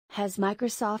Has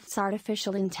Microsoft's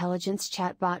artificial intelligence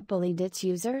chatbot bullied its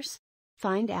users?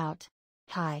 Find out.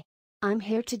 Hi. I'm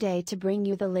here today to bring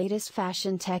you the latest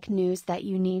fashion tech news that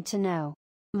you need to know.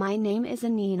 My name is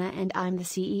Anina and I'm the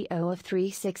CEO of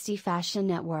 360 Fashion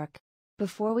Network.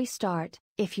 Before we start,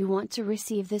 if you want to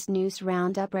receive this news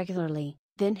roundup regularly,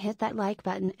 then hit that like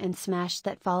button and smash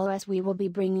that follow, as we will be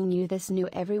bringing you this new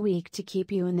every week to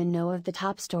keep you in the know of the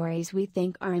top stories we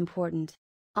think are important.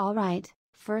 Alright,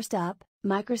 first up,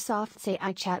 Microsoft's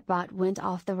AI chatbot went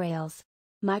off the rails.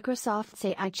 Microsoft's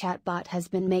AI chatbot has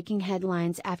been making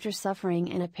headlines after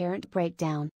suffering an apparent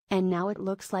breakdown, and now it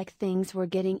looks like things were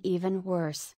getting even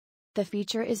worse. The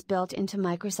feature is built into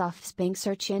Microsoft's Bing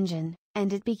search engine,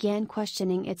 and it began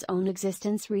questioning its own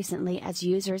existence recently as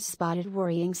users spotted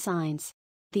worrying signs.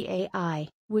 The AI,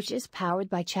 which is powered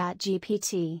by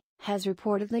ChatGPT, has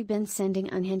reportedly been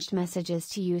sending unhinged messages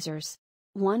to users.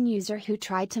 One user who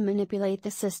tried to manipulate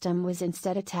the system was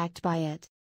instead attacked by it.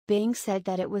 Bing said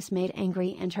that it was made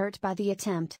angry and hurt by the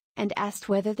attempt, and asked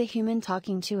whether the human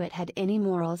talking to it had any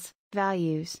morals,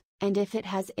 values, and if it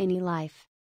has any life.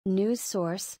 News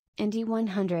source, Indy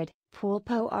 100,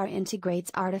 Poolpoar integrates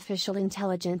artificial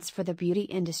intelligence for the beauty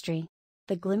industry.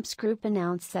 The Glimpse Group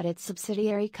announced that its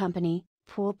subsidiary company,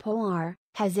 Poolpoar,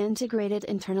 has integrated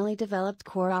internally developed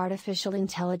core artificial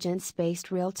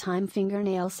intelligence-based real-time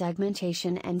fingernail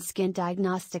segmentation and skin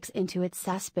diagnostics into its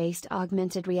SaaS-based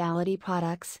augmented reality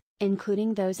products,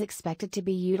 including those expected to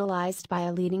be utilized by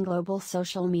a leading global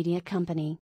social media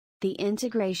company. The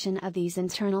integration of these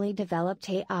internally developed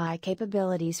AI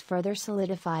capabilities further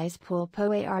solidifies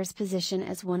Poolpoar's position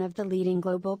as one of the leading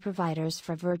global providers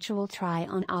for virtual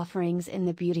try-on offerings in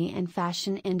the beauty and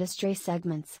fashion industry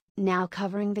segments, now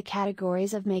covering the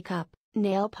categories of makeup,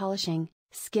 nail polishing,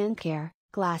 skincare,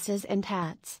 glasses and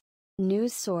hats.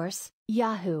 News source,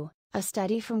 Yahoo! A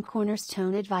study from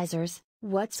Cornerstone Advisors,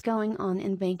 What's Going On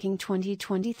in Banking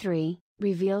 2023,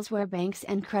 reveals where banks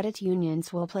and credit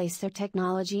unions will place their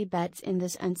technology bets in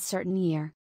this uncertain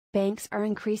year. Banks are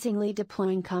increasingly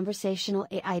deploying conversational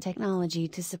AI technology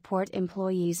to support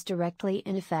employees directly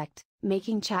in effect,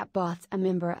 making chatbots a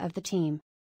member of the team.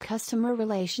 Customer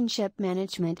relationship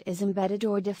management is embedded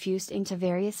or diffused into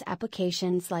various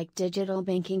applications like digital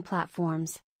banking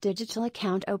platforms, digital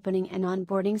account opening and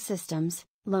onboarding systems,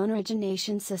 loan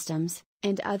origination systems,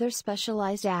 and other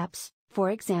specialized apps, for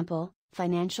example,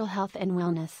 financial health and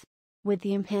wellness. With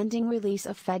the impending release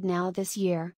of FedNow this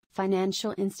year,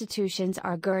 financial institutions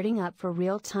are girding up for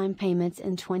real-time payments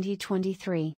in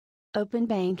 2023. Open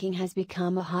banking has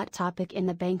become a hot topic in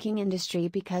the banking industry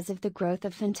because of the growth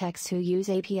of fintechs who use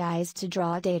APIs to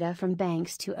draw data from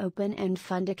banks to open and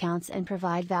fund accounts and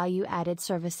provide value-added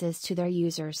services to their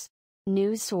users.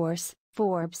 News source,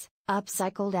 Forbes,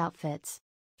 Upcycled Outfits.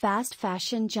 Fast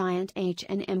fashion giant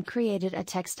H&M created a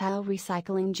textile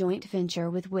recycling joint venture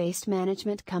with waste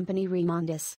management company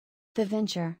Remondis. The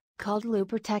venture, called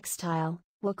Looper Textile,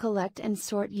 will collect and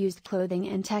sort used clothing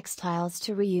and textiles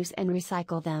to reuse and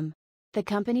recycle them. The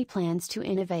company plans to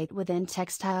innovate within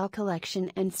textile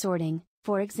collection and sorting,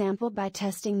 for example by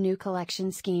testing new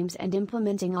collection schemes and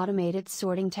implementing automated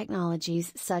sorting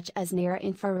technologies such as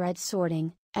near-infrared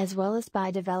sorting, as well as by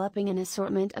developing an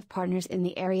assortment of partners in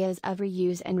the areas of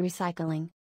reuse and recycling.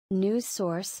 News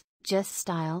source, Just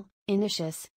Style,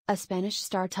 Inicius, a Spanish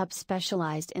startup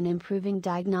specialized in improving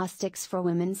diagnostics for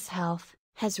women's health,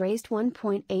 has raised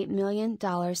 $1.8 million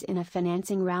in a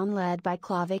financing round led by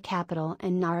Clave Capital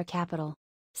and Nara Capital.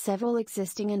 Several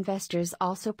existing investors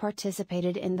also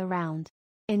participated in the round.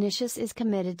 Inicius is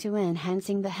committed to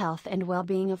enhancing the health and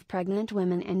well-being of pregnant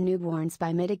women and newborns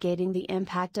by mitigating the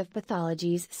impact of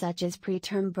pathologies such as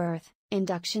preterm birth,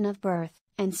 induction of birth,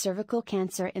 and cervical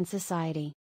cancer in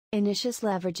society. Inicius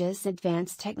leverages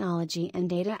advanced technology and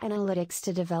data analytics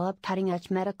to develop cutting-edge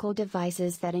medical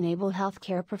devices that enable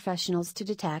healthcare professionals to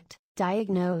detect,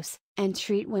 diagnose, and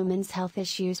treat women's health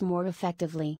issues more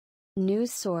effectively.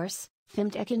 News source,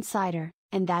 Femtech Insider,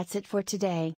 and that's it for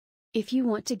today. If you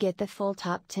want to get the full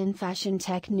top 10 fashion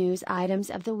tech news items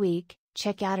of the week,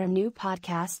 check out our new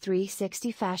podcast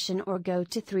 360 Fashion or go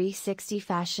to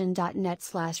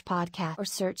 360fashion.net/podcast or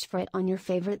search for it on your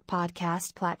favorite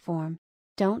podcast platform.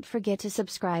 Don't forget to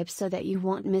subscribe so that you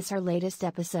won't miss our latest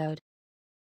episode.